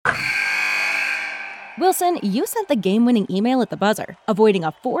Wilson, you sent the game-winning email at the buzzer, avoiding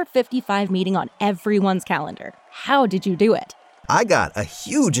a 4:55 meeting on everyone's calendar. How did you do it? I got a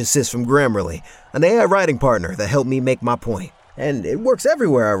huge assist from Grammarly, an AI writing partner that helped me make my point. And it works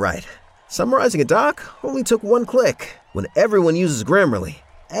everywhere I write. Summarizing a doc only took one click. When everyone uses Grammarly,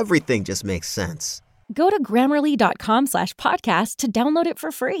 everything just makes sense. Go to Grammarly.com/podcast to download it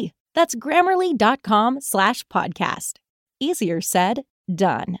for free. That's Grammarly.com/podcast. Easier said,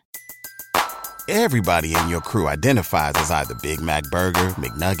 done. Everybody in your crew identifies as either Big Mac Burger,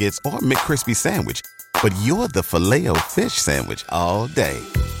 McNuggets, or McCrispy Sandwich. But you're the Filet-O-Fish Sandwich all day.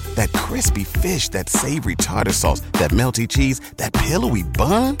 That crispy fish, that savory tartar sauce, that melty cheese, that pillowy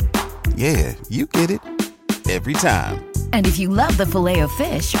bun. Yeah, you get it. Every time. And if you love the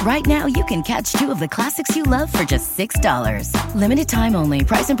Filet-O-Fish, right now you can catch two of the classics you love for just $6. Limited time only.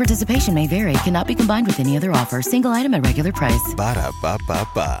 Price and participation may vary. Cannot be combined with any other offer. Single item at regular price.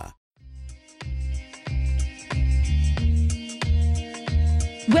 Ba-da-ba-ba-ba.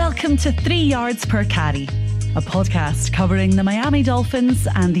 Welcome to 3 Yards Per Carry, a podcast covering the Miami Dolphins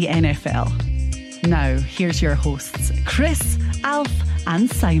and the NFL. Now, here's your hosts, Chris, Alf, and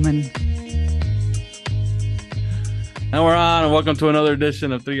Simon. And we're on, and welcome to another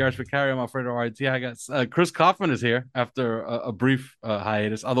edition of 3 Yards Per Carry. I'm Alfredo RT. I got Chris Kaufman is here after a brief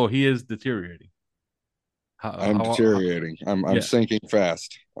hiatus, although he is deteriorating. I'm deteriorating. I'm sinking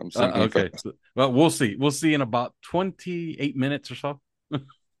fast. I'm sinking fast. Well, we'll see. We'll see in about 28 minutes or so.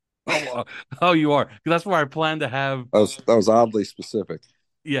 Oh, you are. That's where I plan to have. That was oddly specific.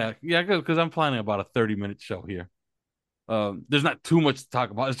 Yeah, because I'm planning about a 30-minute show here. There's not too much to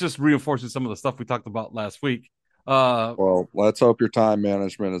talk about. It's just reinforcing some of the stuff we talked about last week. Well, let's hope your time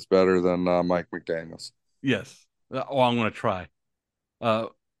management is better than Mike McDaniel's. Yes. I'm going to try.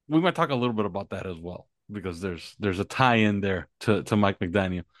 We might talk a little bit about that as well, because there's a tie-in there to Mike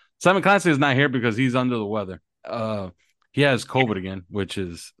McDaniel. Simon Clancy is not here because he's under the weather. He has COVID again, which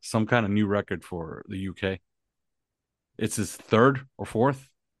is some kind of new record for the UK. It's his third or fourth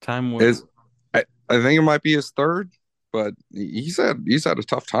time with. I think it might be his third, but he's had a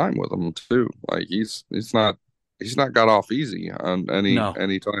tough time with him too. Like he's not got off easy on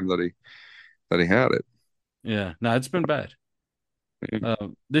any time that he had it. Yeah, no, it's been bad.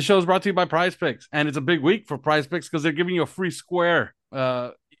 This show is brought to you by Prize Picks, and it's a big week for Prize Picks because they're giving you a free square.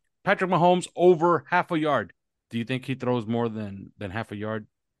 Patrick Mahomes over half a yard. Do you think he throws more than half a yard,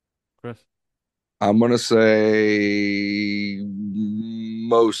 Chris? I'm going to say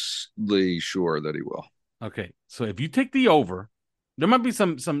mostly sure that he will. Okay, so if you take the over, there might be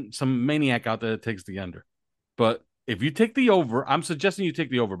some maniac out there that takes the under. But if you take the over, I'm suggesting you take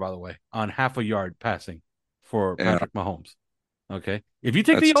the over, by the way, on half a yard passing for Patrick Mahomes. Okay? If you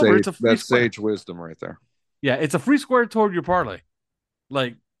take the over, it's a free square. That's sage wisdom right there. Yeah, it's a free square toward your parlay.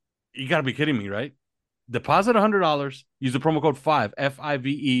 Like, you got to be kidding me, right? Deposit $100, use the promo code 5,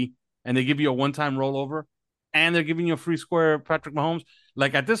 F-I-V-E, and they give you a one-time rollover, and they're giving you a free square Patrick Mahomes.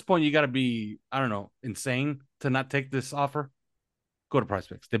 Like, at this point, you got to be, I don't know, insane to not take this offer. Go to Prize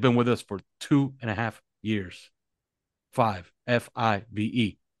Picks. They've been with us for 2.5 years. 5,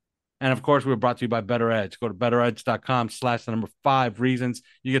 F-I-V-E. And, of course, we're brought to you by Better Edge. Go to betteredge.com/5 reasons.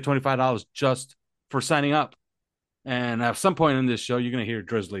 You get $25 just for signing up. And at some point in this show, you're going to hear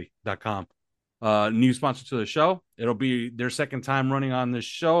drizzly.com. New sponsor to the show. It'll be their second time running on this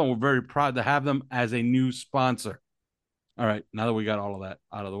show, and we're very proud to have them as a new sponsor. All right, now that we got all of that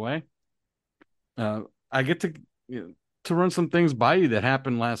out of the way, I get to run some things by you that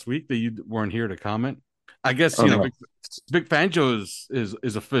happened last week that you weren't here to comment. I guess Big Fangio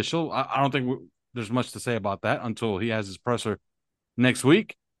is official. I don't think there's much to say about that until he has his presser next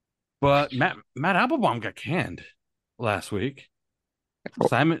week. But Matt Applebaum got canned last week.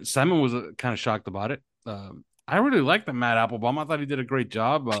 Simon was kind of shocked about it. I really liked the Matt Applebaum. I thought he did a great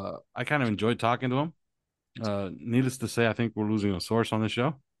job. I kind of enjoyed talking to him. Needless to say, I think we're losing a source on the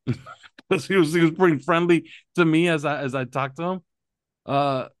show because he was pretty friendly to me as I talked to him.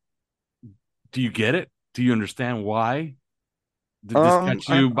 Do you get it? Do you understand why? Did this catch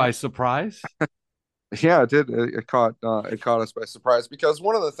you by surprise? Yeah, it did. It caught us by surprise because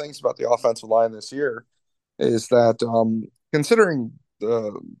one of the things about the offensive line this year is that considering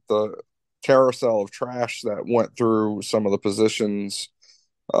the carousel of trash that went through some of the positions,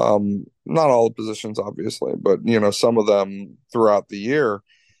 not all the positions obviously, but some of them throughout the year.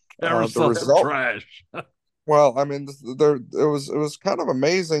 The result, trash. Well, I mean, it was kind of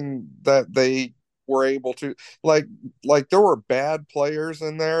amazing that they were able to like there were bad players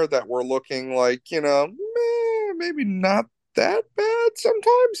in there that were looking like maybe not that bad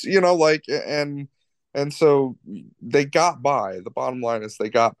sometimes, and so they got by. The bottom line is they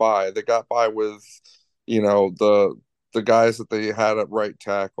got by with the guys that they had at right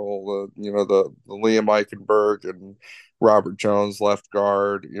tackle, the Liam Eichenberg and Robert Jones left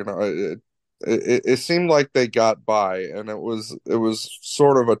guard. It seemed like they got by, and it was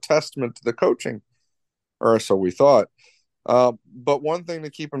sort of a testament to the coaching, or so we thought. But one thing to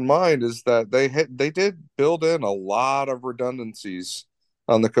keep in mind is that they did build in a lot of redundancies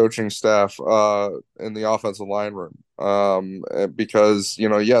on the coaching staff in the offensive line room. Because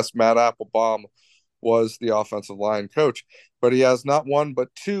yes, Matt Applebaum was the offensive line coach, but he has not one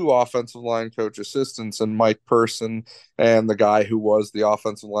but two offensive line coach assistants, and Mike Person and the guy who was the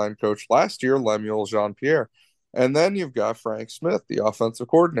offensive line coach last year, Lemuel Jean-Pierre. And then you've got Frank Smith, the offensive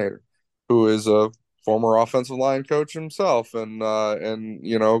coordinator, who is a former offensive line coach himself, and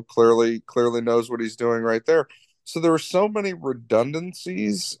clearly knows what he's doing right there. So there were so many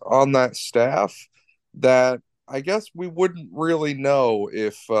redundancies on that staff that I guess we wouldn't really know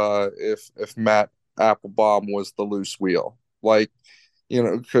if Matt Applebaum was the loose wheel, because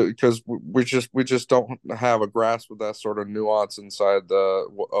we just don't have a grasp of that sort of nuance inside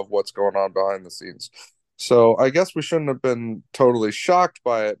of what's going on behind the scenes. So I guess we shouldn't have been totally shocked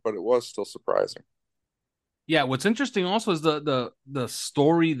by it, but it was still surprising. Yeah, what's interesting also is the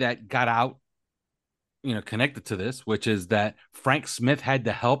story that got out, connected to this, which is that Frank Smith had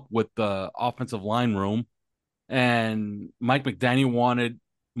to help with the offensive line room, and Mike McDaniel wanted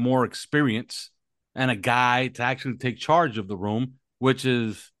more experience and a guy to actually take charge of the room, which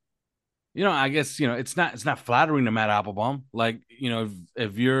is, I guess, it's not flattering to Matt Applebaum. Like,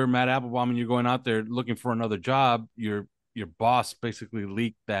 if you're Matt Applebaum and you're going out there looking for another job, your boss basically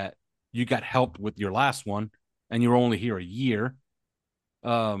leaked that you got help with your last one and you're only here a year.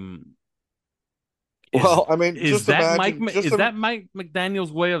 Well, I mean, is that Mike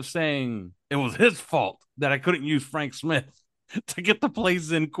McDaniel's way of saying it was his fault that I couldn't use Frank Smith to get the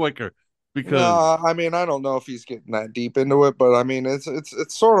plays in quicker? Because no, I mean, I don't know if he's getting that deep into it, but I mean, it's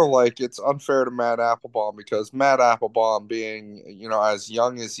sort of like it's unfair to Matt Applebaum, because Matt Applebaum, being as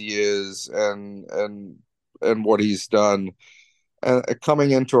young as he is, and what he's done, and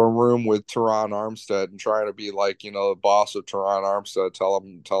coming into a room with Teron Armstead and trying to be like the boss of Teron Armstead, tell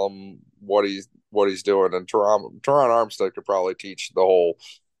him what he's doing, and Teron Armstead could probably teach the whole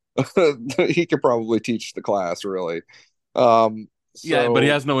he could probably teach the class, really. Yeah, but he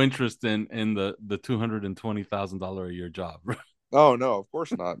has no interest in the $220,000 a year job. Oh no, of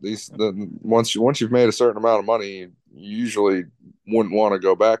course not. Once you've made a certain amount of money, you usually wouldn't want to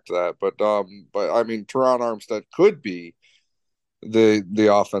go back to that. But I mean, Teron Armstead could be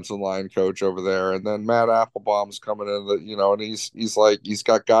the offensive line coach over there, and then Matt Applebaum's coming in, and he's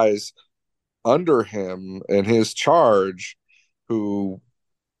got guys under him in his charge who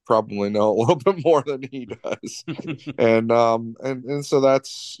probably know a little bit more than he does. and so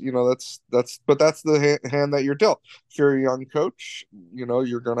that's the hand that you're dealt. If you're a young coach,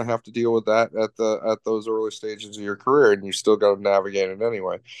 you're going to have to deal with that at those early stages of your career, and you still got to navigate it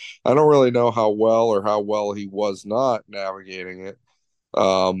anyway. I don't really know how well he was not navigating it.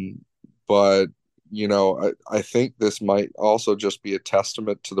 But I think this might also just be a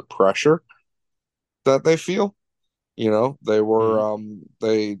testament to the pressure that they feel. They were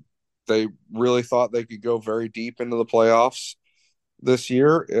they really thought they could go very deep into the playoffs this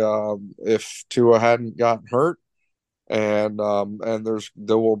year if Tua hadn't gotten hurt, and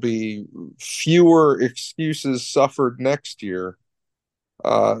there will be fewer excuses suffered next year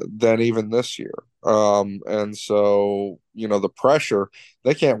than even this year. And so the pressure,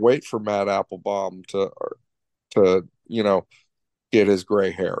 they can't wait for Matt Applebaum to get his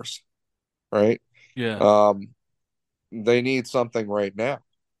gray hairs, right? Yeah. They need something right now.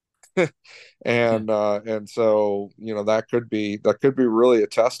 And so that could be really a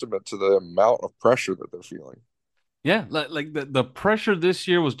testament to the amount of pressure that they're feeling. Yeah, like the pressure this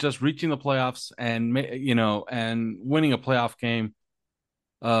year was just reaching the playoffs and and winning a playoff game.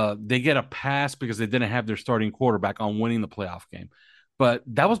 They get a pass because they didn't have their starting quarterback on winning the playoff game, but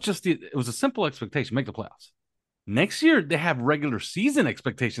that was it was a simple expectation: make the playoffs. Next year they have regular season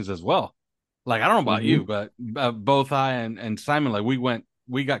expectations as well. Like, I don't know about you, but both I and Simon, like,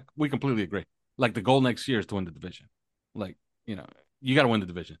 we completely agree. Like, the goal next year is to win the division. Like, you got to win the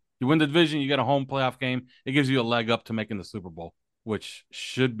division. You win the division, you get a home playoff game. It gives you a leg up to making the Super Bowl, which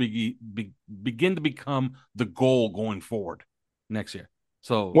should begin to become the goal going forward next year.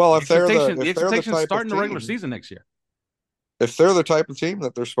 So, well, if the expectations starting the regular season next year. If they're the type of team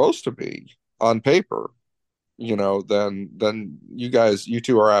that they're supposed to be on paper, then you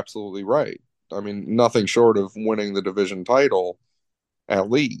two are absolutely right. I mean, nothing short of winning the division title,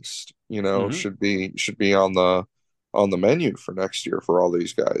 at least, should be on the menu for next year for all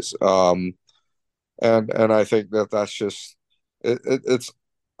these guys. and I think that that's just it's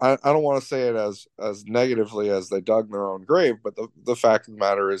I don't want to say it as negatively as they dug their own grave, but the fact of the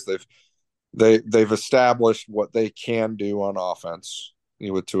matter is they've established what they can do on offense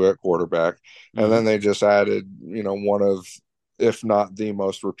with Tua at quarterback, and then they just added one of, if not the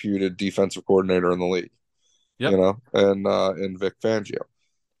most reputed defensive coordinator in the league, Yep. and in Vic Fangio.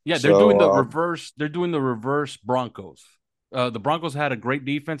 Yeah, they're So, doing the reverse. They're doing the reverse Broncos. The Broncos had a great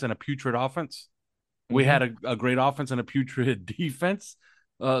defense and a putrid offense. We had a great offense and a putrid defense.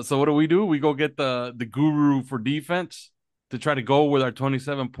 So what do? We go get the guru for defense to try to go with our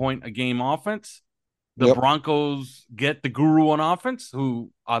 27 point a game offense. The Broncos get the guru on offense,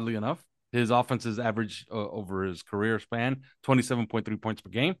 who, oddly enough, his offense is average over his career span 27.3 points per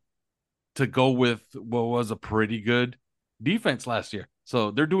game, to go with what was a pretty good defense last year.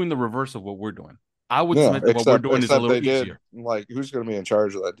 So they're doing the reverse of what we're doing. I would submit that what we're doing is a little easier. Like, who's going to be in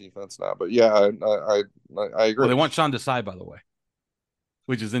charge of that defense now? But yeah, I agree. Well, they want Sean Desai, by the way,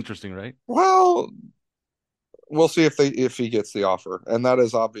 which is interesting, right? Well, we'll see if he gets the offer, and that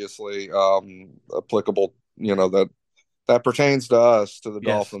is obviously applicable. That pertains to us, to the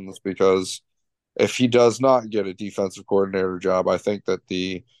Dolphins, because if he does not get a defensive coordinator job, I think that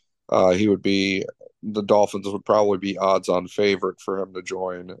the Dolphins would probably be odds-on favorite for him to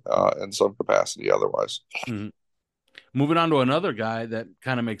join in some capacity otherwise. Mm-hmm. Moving on to another guy that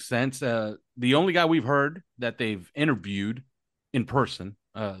kind of makes sense. The only guy we've heard that they've interviewed in person,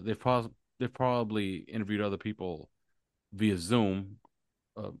 they've probably interviewed other people via Zoom,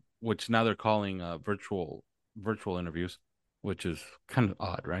 which now they're calling virtual interviews, which is kind of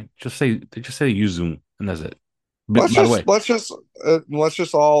odd, right? They just say use Zoom and that's it. Let's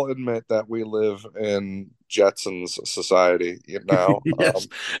just all admit that we live in Jetsons society now. Yes.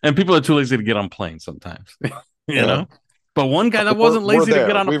 And people are too lazy to get on planes sometimes, you know. But one guy that wasn't lazy to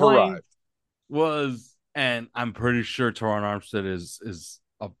get on a plane was, and I'm pretty sure Teron Armstead is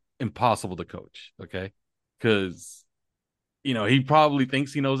impossible to coach. Okay, because he probably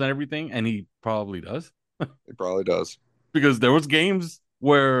thinks he knows everything, and he probably does. He probably does, because there was games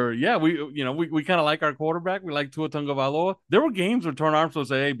where, we kind of like our quarterback. We like Tua Tagovailoa. There were games where Teron Armstead would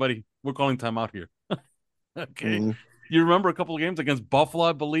say, "Hey, buddy, we're calling timeout here." Okay. Mm-hmm. You remember a couple of games against Buffalo,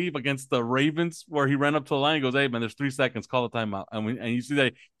 I believe, against the Ravens, where he ran up to the line and goes, "Hey, man, there's 3 seconds. Call the timeout." And you see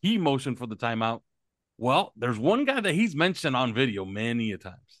that he motioned for the timeout. Well, there's one guy that he's mentioned on video many a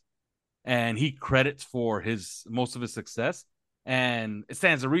times, and he credits for most of his success. And it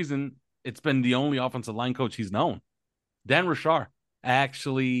stands to reason it's been the only offensive line coach he's known. Dan Richard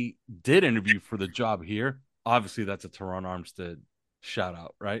actually did interview for the job here. Obviously, that's a Teron Armstead shout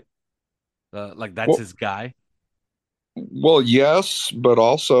out, right? That's his guy. Well, yes, but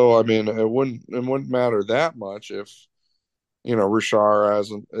also, I mean, it wouldn't matter that much if Richard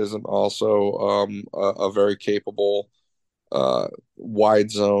isn't also a very capable wide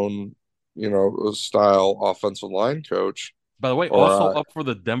zone style offensive line coach. By the way, also up for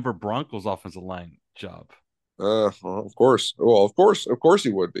the Denver Broncos offensive line job. Of course. Well, of course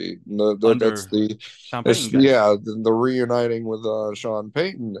he would be. That's the reuniting with Sean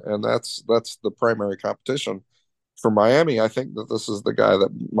Payton, and that's the primary competition for Miami. I think that this is the guy that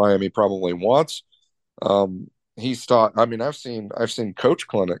Miami probably wants. He's taught. I mean, I've seen coach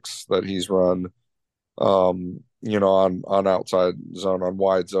clinics that he's run, on outside zone, on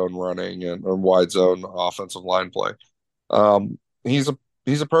wide zone running, and on wide zone offensive line play. He's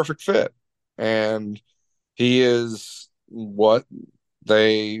a perfect fit, and he is what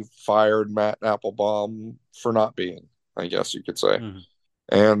they fired Matt Applebaum for not being, I guess you could say. Mm-hmm.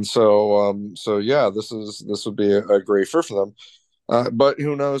 And so yeah, this would be a great fit for them. But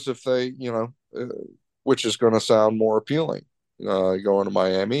who knows if they, which is going to sound more appealing, going to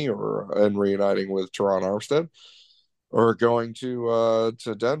Miami and reuniting with Teron Armstead, or going to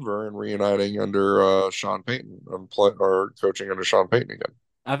Denver and reuniting under Sean Payton or coaching under Sean Payton again.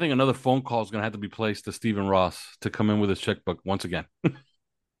 I think another phone call is going to have to be placed to Stephen Ross to come in with his checkbook once again.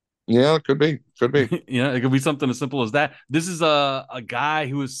 Yeah, it could be. It could be something as simple as that. This is a guy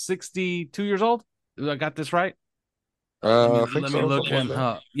who is 62 years old. I got this right? Let me look him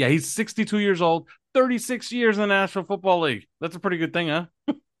up. Yeah, he's 62 years old, 36 years in the National Football League. That's a pretty good thing, huh?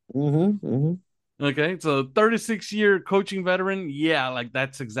 Mm-hmm. Mm-hmm. Okay, so 36-year coaching veteran. Yeah,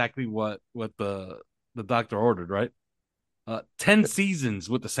 that's exactly what the doctor ordered, right? 10 seasons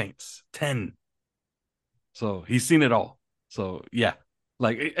with the Saints. 10. So he's seen it all. So yeah,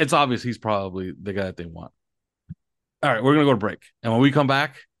 it's obvious he's probably the guy that they want. All right, we're gonna go to break, and when we come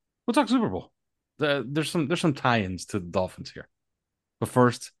back, we'll talk Super Bowl. There's some tie-ins to the Dolphins here, but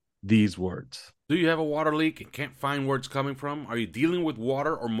first, these words. Do you have a water leak and can't find where it's coming from? Are you dealing with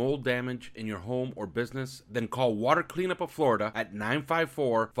water or mold damage in your home or business? Then call Water Cleanup of Florida at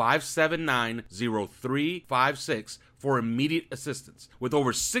 954-579-0356 for immediate assistance. With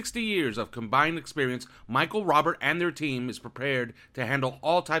over 60 years of combined experience, Michael, Robert, and their team is prepared to handle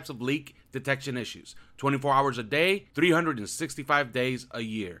all types of leak detection issues, 24 hours a day, 365 days a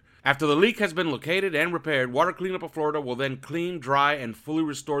year. After the leak has been located and repaired, Water Cleanup of Florida will then clean, dry, and fully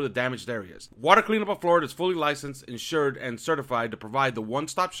restore the damaged areas. Water Cleanup of Florida is fully licensed, insured, and certified to provide the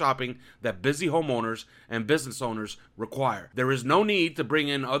one-stop shopping that busy homeowners and business owners require. There is no need to bring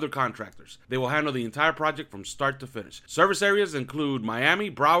in other contractors. They will handle the entire project from start to finish. Service areas include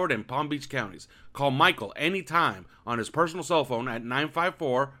Miami, Broward, and Palm Beach counties. Call Michael anytime on his personal cell phone at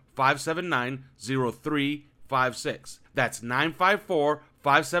 954-579-0356. That's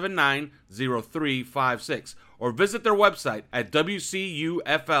 954-579-0356. Or visit their website at wcufl.com.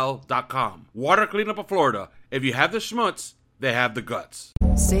 Water Cleanup of Florida. If you have the schmutz, they have the guts.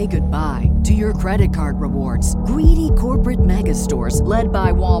 Say goodbye to your credit card rewards. Greedy corporate mega stores, led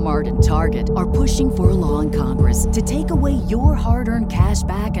by Walmart and Target, are pushing for a law in Congress to take away your hard-earned cash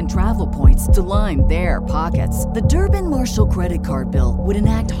back and travel points to line their pockets. The Durbin-Marshall credit card bill would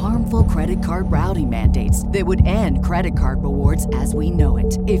enact harmful credit card routing mandates that would end credit card rewards as we know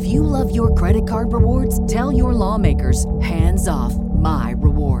it. If you love your credit card rewards, tell your lawmakers, hands off my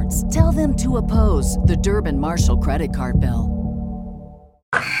rewards. Tell them to oppose the Durbin-Marshall credit card bill.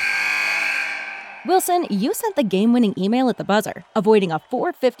 Wilson, you sent the game-winning email at the buzzer, avoiding a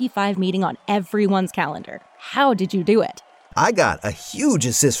 4:55 meeting on everyone's calendar. How did you do it? I got a huge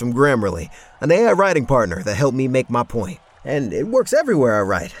assist from Grammarly, an AI writing partner that helped me make my point. And it works everywhere I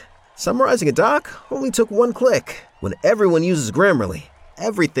write. Summarizing a doc only took one click. When everyone uses Grammarly,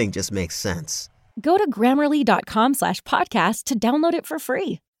 everything just makes sense. Go to Grammarly.com/podcast to download it for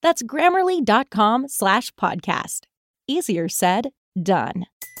free. That's Grammarly.com/podcast. Easier said, done.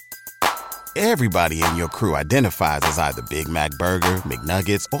 Everybody in your crew identifies as either Big Mac Burger,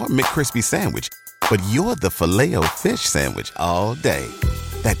 McNuggets, or McCrispy Sandwich. But you're the Filet-O-Fish Sandwich all day.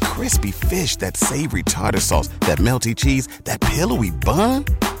 That crispy fish, that savory tartar sauce, that melty cheese, that pillowy bun.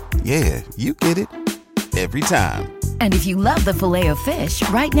 Yeah, you get it. Every time. And if you love the Filet-O-Fish,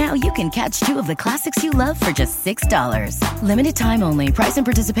 right now you can catch two of the classics you love for just $6. Limited time only. Price and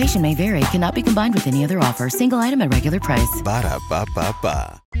participation may vary. Cannot be combined with any other offer. Single item at regular price.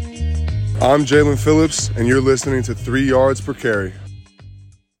 Ba-da-ba-ba-ba. I'm Jalen Phillips, and you're listening to 3 Yards Per Carry.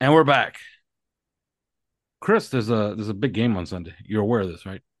 And we're back. Chris, there's a big game on Sunday. You're aware of this,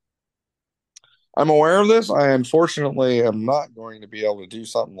 right? I'm aware of this. I unfortunately am not going to be able to do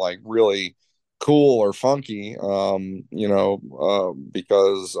something like really cool or funky,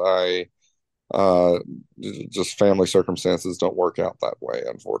 because I just family circumstances don't work out that way,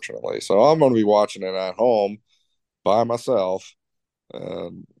 unfortunately. So I'm going to be watching it at home by myself,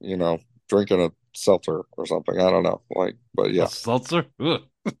 drinking a seltzer or something. I don't know, but yeah, a seltzer. Ugh.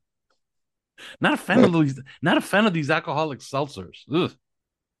 Not a fan of these. Not a fan of these alcoholic seltzers. Ugh.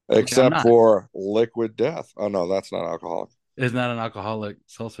 Except for Liquid Death. Oh no, that's not alcoholic. It's not an alcoholic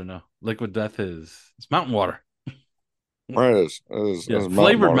seltzer. No, Liquid Death it's mountain water. Right, it is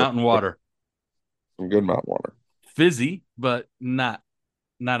flavored mountain water. Some good mountain water. Fizzy, but not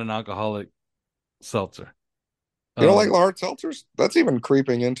an alcoholic seltzer. You don't like the hard seltzers? That's even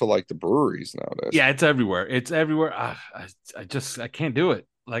creeping into like the breweries nowadays. Yeah, it's everywhere. It's everywhere. I can't do it.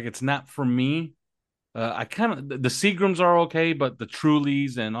 Like, it's not for me. The Seagrams are okay, but the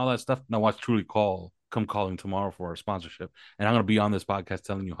Trulies and all that stuff. Now watch Truly come calling tomorrow for our sponsorship, and I'm gonna be on this podcast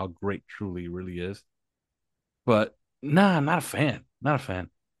telling you how great Truly really is. But nah, not a fan. Not a fan.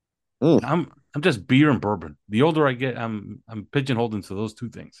 I'm just beer and bourbon. The older I get, I'm pigeonholed into those two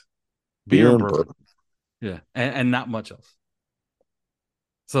things. Beer and bourbon. Yeah, and not much else.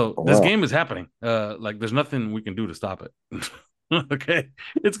 So this game is happening. There's nothing we can do to stop it. Okay,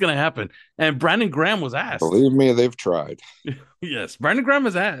 it's gonna happen. And Brandon Graham was asked. Believe me, they've tried. Yes, Brandon Graham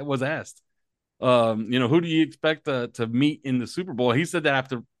was asked. Who do you expect to meet in the Super Bowl? He said that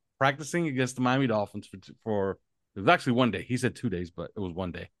after practicing against the Miami Dolphins for it was actually one day. He said 2 days, but it was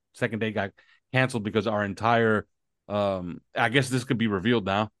one day. Second day got canceled because our entire I guess this could be revealed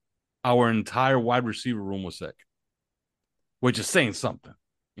now. Our entire wide receiver room was sick, which is saying something,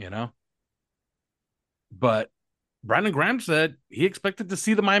 But Brandon Graham said he expected to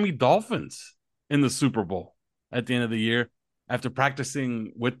see the Miami Dolphins in the Super Bowl at the end of the year after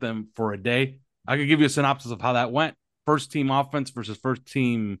practicing with them for a day. I could give you a synopsis of how that went. First team offense versus first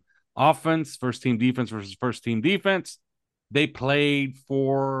team offense, first team defense versus first team defense. They played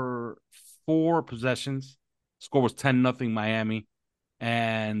for 4 possessions. Score was 10-0 Miami.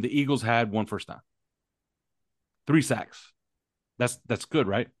 and the Eagles had 1 first down, 3 sacks. That's good,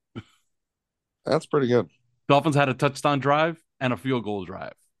 right? That's pretty good. Dolphins had a touchdown drive and a field goal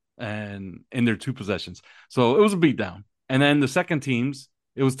drive, and in their 2 possessions. So it was a beatdown. And then the second teams,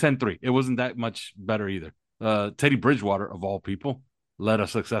 it was 10-3. It wasn't that much better either. Teddy Bridgewater, of all people, led a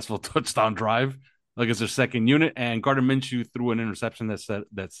successful touchdown drive against their second unit, and Gardner Minshew threw an interception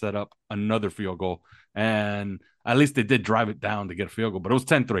that set up another field goal. And at least they did drive it down to get a field goal, but it was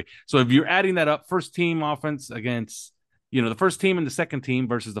 10-3. So if you're adding that up, first team offense against, the first team and the second team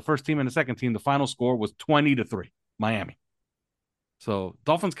versus the first team and the second team, the final score was 20-3, Miami. So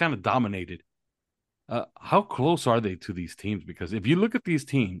Dolphins kind of dominated. How close are they to these teams? Because if you look at these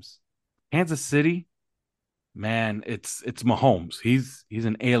teams, Kansas City, man, it's Mahomes. He's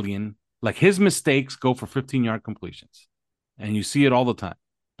an alien. Like, his mistakes go for 15-yard completions, and you see it all the time.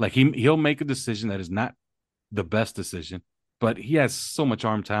 Like, he'll make a decision that is not the best decision, but he has so much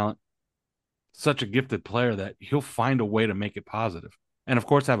arm talent, such a gifted player that he'll find a way to make it positive. And of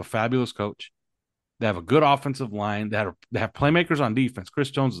course, they have a fabulous coach. They have a good offensive line. They have playmakers on defense.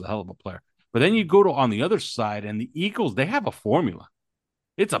 Chris Jones is a hell of a player. But then you go to on the other side, and the Eagles, they have a formula.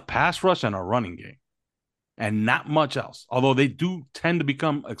 It's a pass rush and a running game, and not much else. Although they do tend to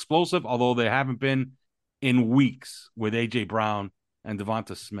become explosive, although they haven't been in weeks with A.J. Brown and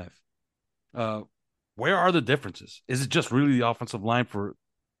Devonta Smith. Where are the differences? Is it just really the offensive line for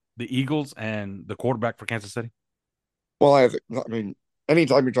the Eagles and the quarterback for Kansas City? Well, I mean,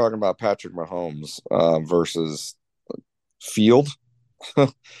 anytime you're talking about Patrick Mahomes versus Field,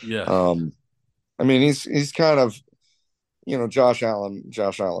 yeah. I mean, he's kind of, Josh Allen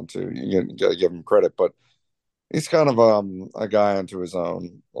too. You gotta give him credit, but he's kind of a guy unto his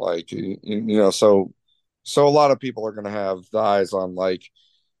own. Like, so a lot of people are going to have the eyes on, like,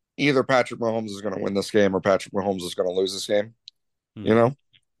 either Patrick Mahomes is going to win this game or Patrick Mahomes is going to lose this game.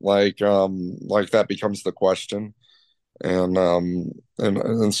 Like that becomes the question, and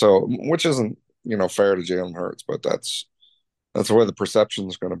so, which isn't fair to Jalen Hurts, but that's where the perception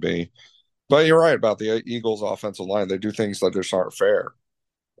is going to be. But you're right about the Eagles' offensive line. They do things that just aren't fair.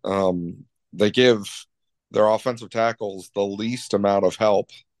 They give their offensive tackles the least amount of help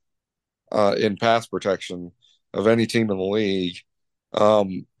in pass protection of any team in the league.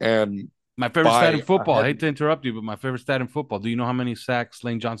 And my favorite stat in football, I hate to interrupt you, but my favorite stat in football, do you know how many sacks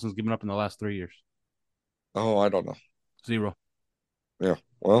Lane Johnson's given up in the last 3 years? Oh, I don't know. 0. Yeah,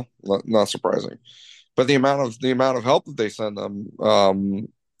 well, not surprising. But the amount of help that they send them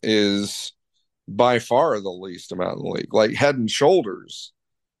is by far the least amount in the league. Like, head and shoulders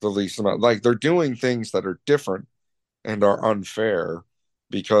the least amount. Like, they're doing things that are different and are unfair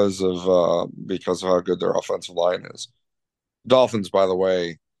because of how good their offensive line is. Dolphins, by the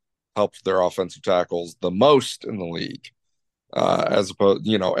way, helped their offensive tackles the most in the league, as opposed,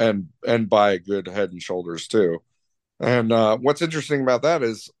 and by good head and shoulders too. And what's interesting about that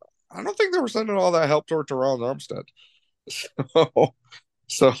is I don't think they were sending all that help toward Terrell Armstead.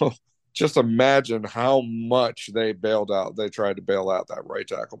 So just imagine how much they tried to bail out that right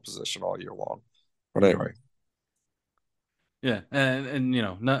tackle position all year long. But anyway. Yeah, and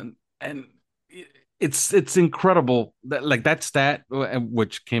it's incredible that, like, that stat,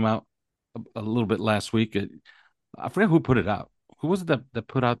 which came out a little bit last week. I forget who put it out. Who was it that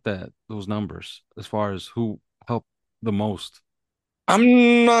put out those numbers as far as who helped the most?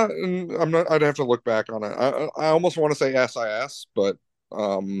 I'm not. I'd have to look back on it. I almost want to say SIS, but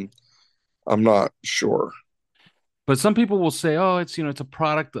I'm not sure. But some people will say, "Oh, it's it's a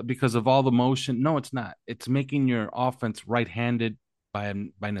product because of all the motion." No, it's not. It's making your offense right-handed by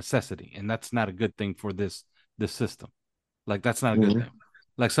necessity, and that's not a good thing for this system. Like, that's not a good thing.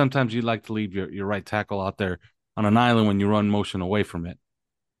 Like, sometimes you like to leave your right tackle out there on an island when you run motion away from it,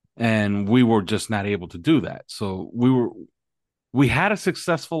 and we were just not able to do that. So we had a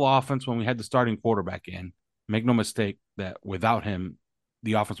successful offense when we had the starting quarterback in. Make no mistake that without him,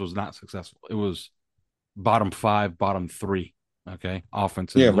 the offense was not successful. It was bottom 5, bottom 3. Okay,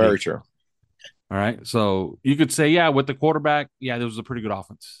 offense. Yeah, very true. All right, so you could say, yeah, with the quarterback, yeah, there was a pretty good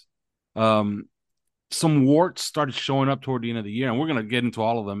offense. Some warts started showing up toward the end of the year, and we're going to get into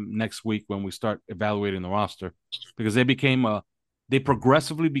all of them next week when we start evaluating the roster, because they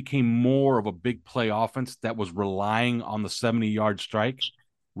progressively became more of a big play offense that was relying on the 70-yard strike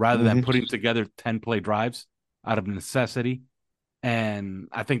rather than putting together 10-play drives out of necessity. And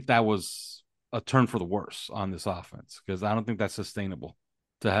I think that was a turn for the worse on this offense, because I don't think that's sustainable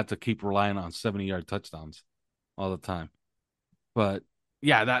to have to keep relying on 70-yard touchdowns all the time. But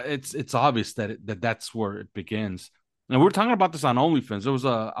yeah, it's obvious that's where it begins. And we were talking about this on OnlyFans.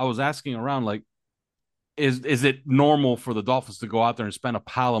 I was asking around, like, is it normal for the Dolphins to go out there and spend a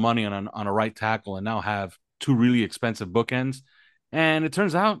pile of money on a right tackle and now have two really expensive bookends? And it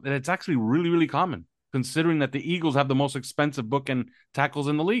turns out that it's actually really, really common, considering that the Eagles have the most expensive bookend tackles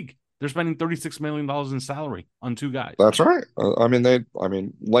in the league. They're spending $36 million in salary on two guys. That's right. I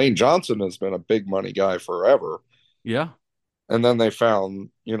mean, Lane Johnson has been a big money guy forever. Yeah. And then they found,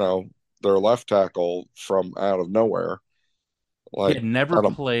 their left tackle from out of nowhere. He had never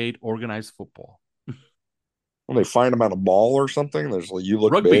played organized football. When they find him at a mall or something, there's like, you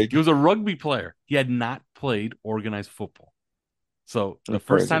look rugby. big. He was a rugby player. He had not played organized football. So the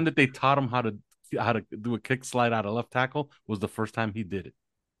first time that they taught him how to do a kick slide out of left tackle was the first time he did it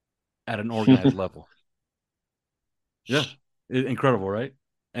at an organized level. Yeah, incredible, right?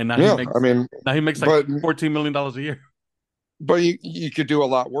 And now he makes like $14 million a year. But you could do a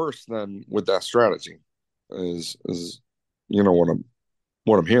lot worse than with that strategy. Is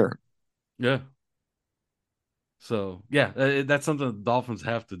what I'm hearing. Yeah. So yeah, that's something the Dolphins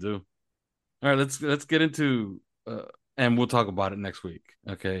have to do. All right, let's get into and we'll talk about it next week,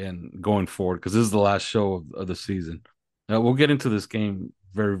 okay? And going forward, because this is the last show of the season. We'll get into this game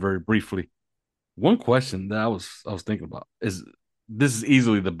very, very briefly. One question that I was thinking about is this is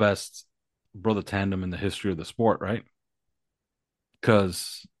easily the best brother tandem in the history of the sport, right?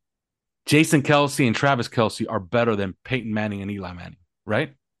 Because Jason Kelce and Travis Kelce are better than Peyton Manning and Eli Manning,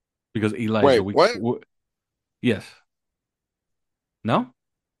 right? Because Eli is a weak. What? Yes. No?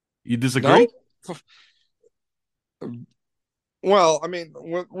 You disagree? No? Well, I mean,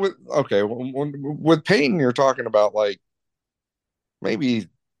 with Peyton, you're talking about like maybe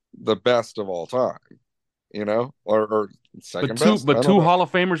the best of all time, or second best. But two Hall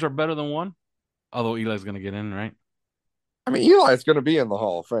of Famers are better than one. Although Eli's going to get in, right? I mean, Eli's going to be in the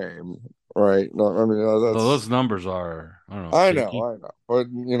Hall of Fame, right? No, I mean, those numbers are. I don't know. I know, but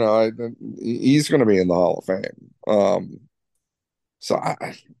he's going to be in the Hall of Fame. So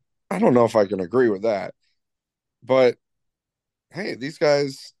I don't know if I can agree with that, but hey, these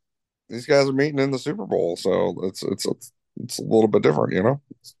guys are meeting in the Super Bowl, so it's a little bit different,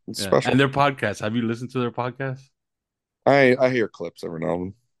 It's special. And their podcast. Have you listened to their podcast? I hear clips every now and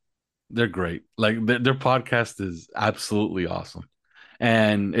then. They're great. Like their podcast is absolutely awesome,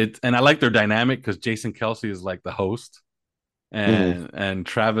 and I like their dynamic because Jason Kelce is like the host, and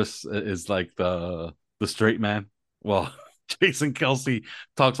Travis is like the straight man. Well, Jason Kelce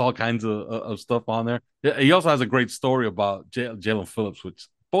talks all kinds of stuff on there. He also has a great story about Jalen Phillips, which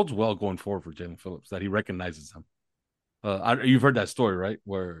bodes well going forward for Jalen Phillips, that he recognizes him. You've heard that story, right?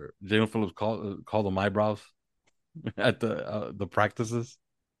 Where Jalen Phillips called him eyebrows at the practices.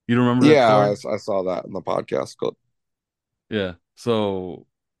 You remember that story? I saw that in the podcast clip. Yeah. So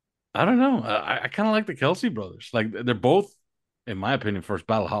I don't know. I kind of like the Kelce brothers. Like they're both, in my opinion, first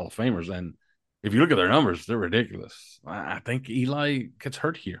ballot Hall of Famers. And if you look at their numbers, they're ridiculous. I think Eli gets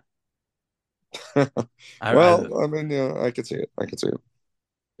hurt here. I mean, yeah, I could see it.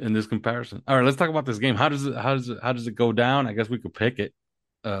 In this comparison. All right, let's talk about this game. How does it go down? I guess we could pick it.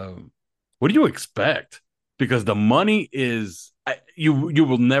 What do you expect? Because the money is you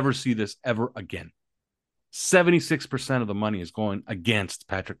will never see this ever again. 76% of the money is going against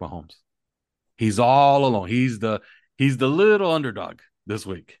Patrick Mahomes. He's all alone. He's the little underdog this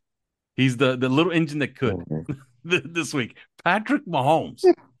week. He's the little engine that could this week. Patrick Mahomes,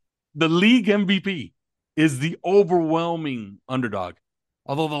 the league MVP, is the overwhelming underdog.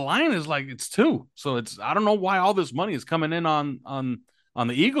 Although the line is like it's 2, so I don't know why all this money is coming in on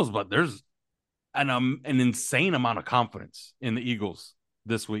the Eagles, but there's an insane amount of confidence in the Eagles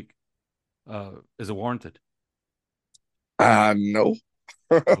this week. Is it warranted? No.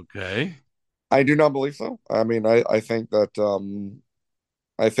 Okay. I do not believe so. I mean, I think that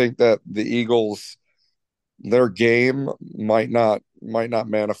the Eagles, their game might not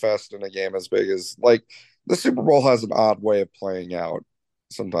manifest in a game as big as like the Super Bowl has an odd way of playing out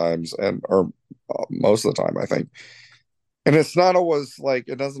sometimes, or most of the time, I think. And it's not always like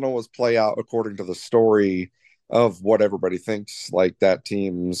it doesn't always play out according to the story of what everybody thinks like that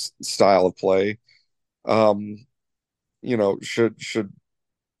team's style of play should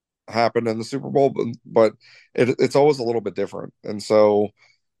happen in the Super Bowl, but it's always a little bit different. And so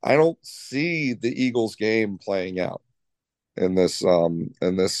I don't see the Eagles game playing out in this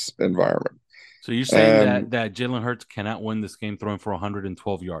environment. So you're saying that Jalen Hurts cannot win this game throwing for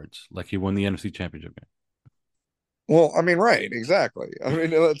 112 yards like he won the NFC Championship game? Well, I mean, right, exactly. I mean,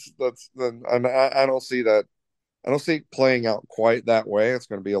 that's and I don't see that. I don't see it playing out quite that way. It's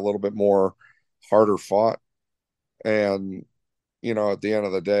going to be a little bit more harder fought. And, at the end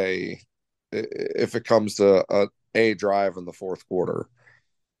of the day, if it comes to a drive in the fourth quarter,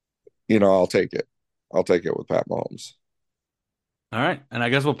 I'll take it. I'll take it with Pat Mahomes. All right, and I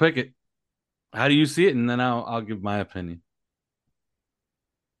guess we'll pick it. How do you see it? And then I'll give my opinion.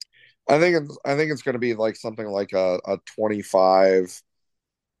 I think it's going to be like something like a 25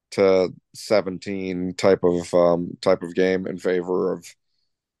 to 17 type of game in favor of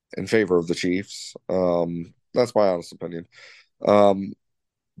the Chiefs. That's my honest opinion.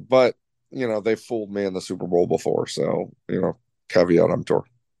 But they fooled me in the Super Bowl before, so caveat emptor.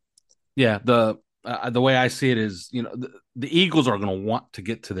 Yeah, the way I see it is, the Eagles are going to want to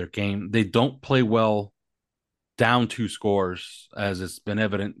get to their game. They don't play well down 2 scores, as it's been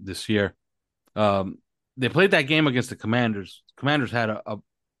evident this year. They played that game against the Commanders. Commanders had a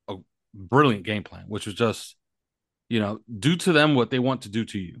brilliant game plan, which was just, do to them what they want to do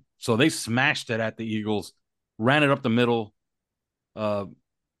to you. So they smashed it at the Eagles, ran it up the middle,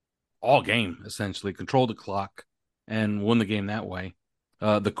 all game, essentially, controlled the clock, and won the game that way.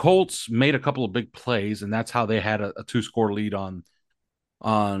 The Colts made a couple of big plays, and that's how they had a 2-score lead on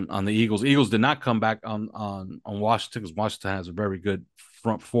the Eagles. Eagles did not come back on Washington, because Washington has a very good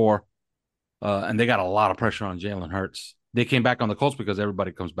front four, and they got a lot of pressure on Jalen Hurts. They came back on the Colts because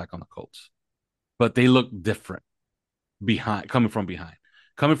everybody comes back on the Colts, but they look different coming from behind.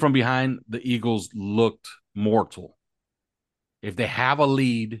 Coming from behind, the Eagles looked mortal. If they have a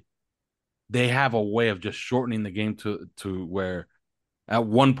lead, they have a way of just shortening the game to where at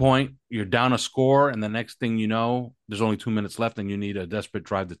one point you're down a score, and the next thing you know, there's only 2 minutes left and you need a desperate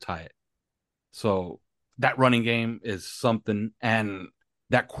drive to tie it. So that running game is something, and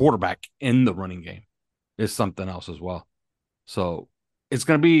that quarterback in the running game is something else as well. So it's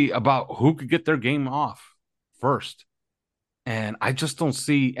going to be about who could get their game off first. And I just don't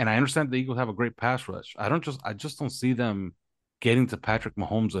see, and I understand the Eagles have a great pass rush. I just don't see them getting to Patrick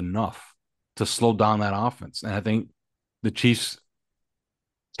Mahomes enough to slow down that offense. And I think the Chiefs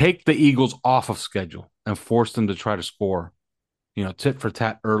take the Eagles off of schedule and force them to try to score, tit for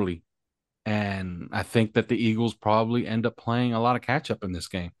tat early. And I think that the Eagles probably end up playing a lot of catch up in this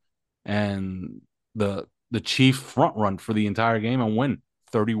game. And the Chiefs front run for the entire game and win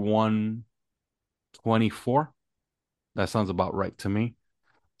 31-24. That sounds about right to me.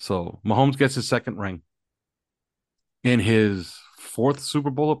 So Mahomes gets his 2nd ring in his 4th Super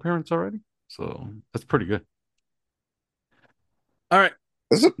Bowl appearance already. So that's pretty good. All right.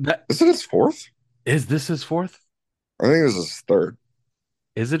 Is it his 4th? Is this his 4th? I think this is his 3rd.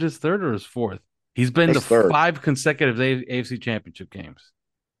 Is it his 3rd or his 4th? He's been to 5 consecutive AFC Championship games.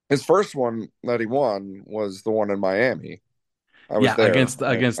 His first one that he won was the one in Miami. I was there against the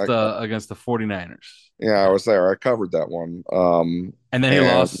 49ers. Yeah, I was there. I covered that one. And then he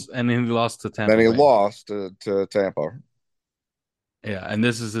lost. And then he lost to Tampa. Then he lost to Tampa. Yeah, and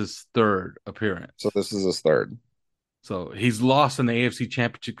this is his 3rd appearance. So this is his 3rd. So he's lost in the AFC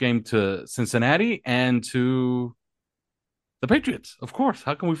Championship game to Cincinnati and to the Patriots. Of course,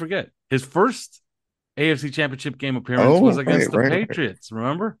 how can we forget? His first AFC Championship game appearance was against the Patriots.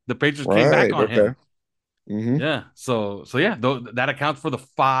 Remember, the Patriots came back on him. Mm-hmm. Yeah, so yeah, that accounts for the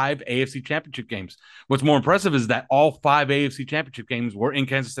 5 AFC Championship games. What's more impressive is that all 5 AFC Championship games were in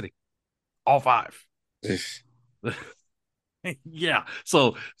Kansas City. All 5. Yeah,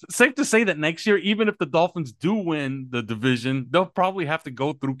 so safe to say that next year, even if the Dolphins do win the division, they'll probably have to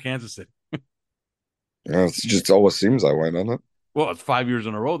go through Kansas City. Yeah, it just always seems that way, doesn't it? Well, it's 5 years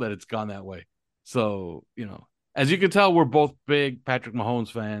in a row that it's gone that way. So, as you can tell, we're both big Patrick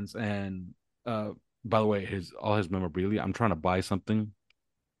Mahomes fans. And by the way, all his memorabilia, I'm trying to buy something.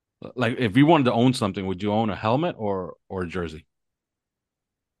 Like, if you wanted to own something, would you own a helmet or a jersey?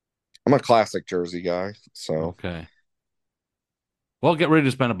 I'm a classic jersey guy, so okay. Well, get ready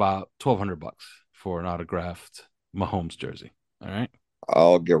to spend about $1,200 for an autographed Mahomes jersey. All right.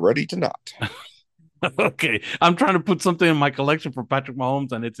 I'll get ready to not. Okay. I'm trying to put something in my collection for Patrick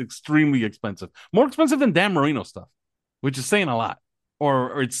Mahomes, and it's extremely expensive. More expensive than Dan Marino stuff, which is saying a lot.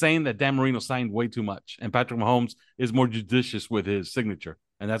 Or it's saying that Dan Marino signed way too much, and Patrick Mahomes is more judicious with his signature,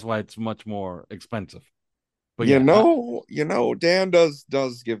 and that's why it's much more expensive. But Dan does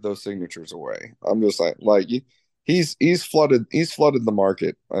give those signatures away. I'm just like he's flooded the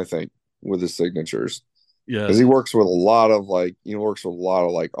market, I think, with his signatures. Yeah, because he works with a lot of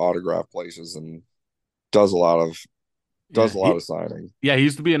autograph places and does a lot of signing. Yeah, he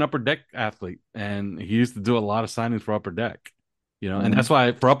used to be an Upper Deck athlete, and he used to do a lot of signings for Upper Deck. And that's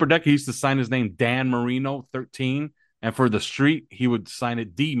why for Upper Deck he used to sign his name Dan Marino 13, and for the street he would sign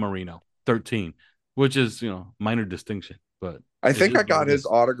it D Marino 13, which is minor distinction. But I think I got his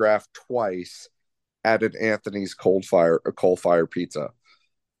autograph twice at an Anthony's coal fire pizza.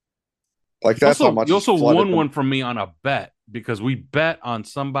 Like that's how much. You also won one from me on a bet because we bet on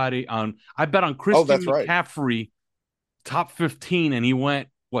somebody I bet on Christian McCaffrey top 15 and he went,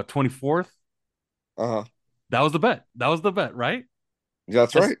 what, 24th? Uh-huh. That was the bet, right?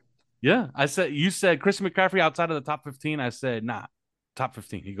 That's right. Yeah. You said Christian McCaffrey outside of the top 15. I said, nah, top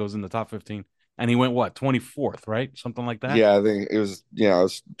 15. He goes in the top 15. And he went, what, 24th, right? Something like that? Yeah, I think it was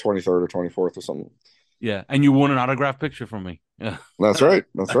 23rd or 24th or something. Yeah. And you won an autographed picture from me. Yeah. That's right.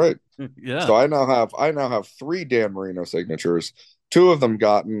 Yeah. So I now have 3 Dan Marino signatures. 2 of them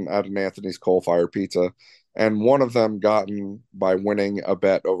gotten at an Anthony's Coal Fire Pizza, and 1 of them gotten by winning a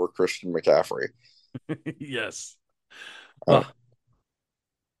bet over Christian McCaffrey. Yes. Well,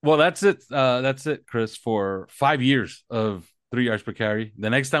 that's it. That's it, Chris, for 5 years of 3 yards per carry. The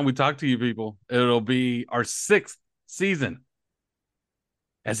next time we talk to you people, it'll be our 6th season.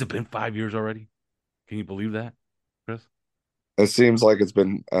 Has it been 5 years already? Can you believe that, Chris? It seems like it's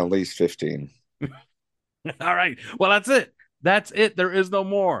been at least 15. All right. Well, that's it. That's it. There is no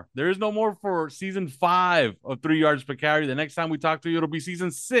more. There is no more for season 5 of 3 yards per carry. The next time we talk to you, it'll be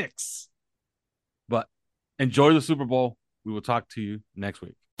season 6. But enjoy the Super Bowl. We will talk to you next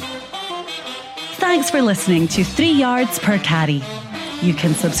week. Thanks for listening to 3 Yards Per Carry. You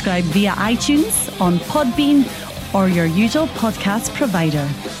can subscribe via iTunes, on Podbean, or your usual podcast provider.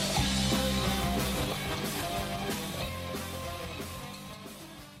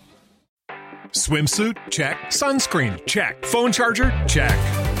 Swimsuit? Check. Sunscreen? Check. Phone charger? Check.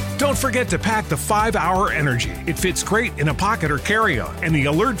 Don't forget to pack the 5-Hour Energy. It fits great in a pocket or carry-on, and the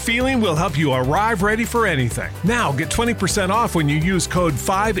alert feeling will help you arrive ready for anything. Now get 20% off when you use code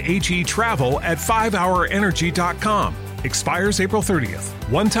 5HETRAVEL at 5hourenergy.com. Expires April 30th.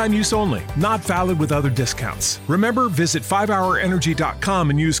 One-time use only. Not valid with other discounts. Remember, visit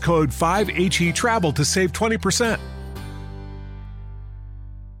 5hourenergy.com and use code 5HETRAVEL to save 20%.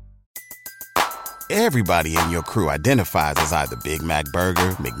 Everybody in your crew identifies as either Big Mac Burger,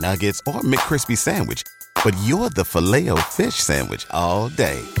 McNuggets, or McCrispy Sandwich. But you're the Filet-O-Fish Sandwich all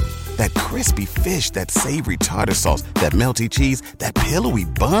day. That crispy fish, that savory tartar sauce, that melty cheese, that pillowy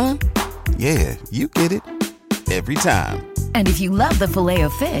bun. Yeah, you get it. Every time. And if you love the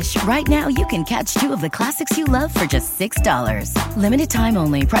Filet-O-Fish, right now you can catch 2 of the classics you love for just $6. Limited time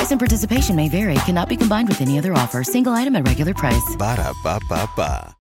only. Price and participation may vary. Cannot be combined with any other offer. Single item at regular price. Ba-da-ba-ba-ba.